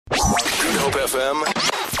Hope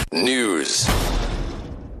FM News.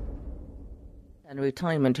 A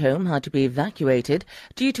retirement home had to be evacuated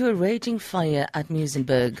due to a raging fire at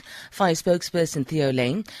Muizenberg. Fire spokesperson Theo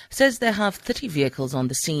Lane says they have 30 vehicles on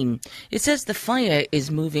the scene. It says the fire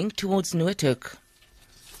is moving towards Nuatuk.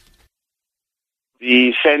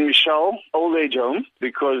 The San Michel old age home,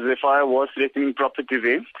 because the fire was threatening property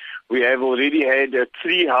there. We have already had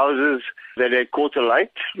 3 houses that had caught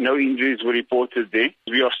alight. No injuries were reported there.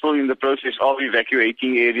 We are still in the process of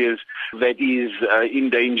evacuating areas that is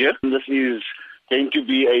in danger. This is going to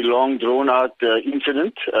be a long, drawn-out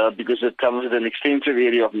incident because it covers an extensive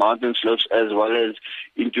area of mountain slopes as well as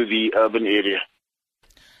into the urban area.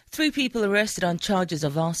 3 people arrested on charges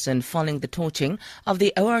of arson following the torching of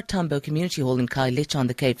the OR Tambo Community Hall in Khayelitsha on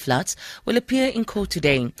the Cape Flats will appear in court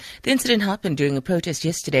today. The incident happened during a protest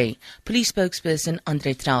yesterday. Police spokesperson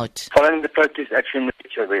Andre Trout. Following the protest action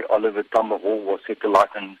where Oliver Tambo Hall was set alight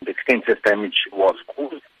and extensive damage was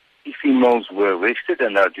caused, 3 females were arrested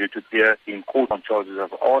and are due to appear in court on charges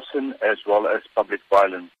of arson as well as public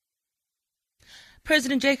violence.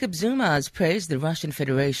 President Jacob Zuma has praised the Russian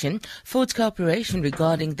Federation for its cooperation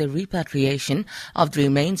regarding the repatriation of the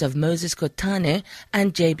remains of Moses Kotane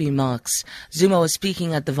and J.B. Marks. Zuma was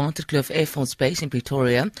speaking at the Waterkloof Air Force Base in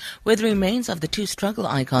Pretoria, where the remains of the 2 struggle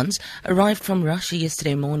icons arrived from Russia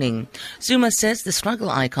yesterday morning. Zuma says the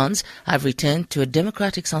struggle icons have returned to a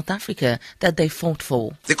democratic South Africa that they fought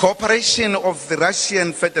for. The cooperation of the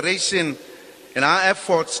Russian Federation in our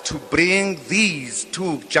efforts to bring these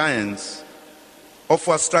 2 giants of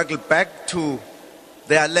our struggle back to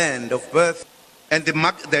their land of birth and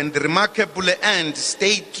the remarkable and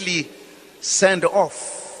stately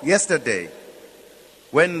send-off yesterday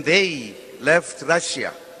when they left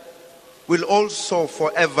Russia will also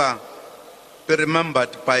forever be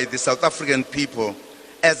remembered by the South African people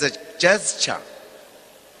as a gesture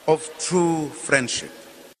of true friendship.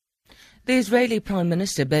 The Israeli Prime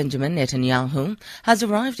Minister Benjamin Netanyahu has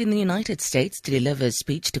arrived in the United States to deliver a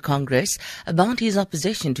speech to Congress about his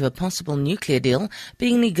opposition to a possible nuclear deal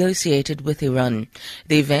being negotiated with Iran.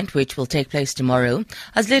 The event, which will take place tomorrow,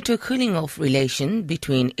 has led to a cooling off relation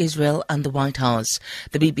between Israel and the White House.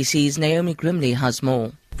 The BBC's Naomi Grimley has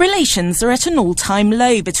more. Relations are at an all-time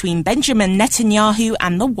low between Benjamin Netanyahu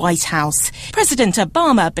and the White House. President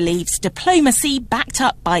Obama believes diplomacy backed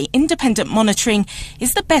up by independent monitoring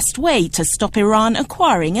is the best way to stop Iran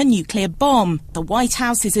acquiring a nuclear bomb. The White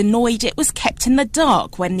House is annoyed it was kept in the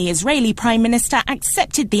dark when the Israeli Prime Minister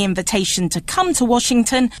accepted the invitation to come to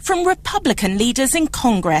Washington from Republican leaders in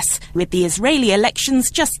Congress, with the Israeli elections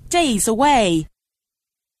just days away.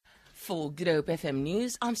 For Good Hope FM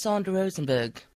News, I'm Sandra Rosenberg.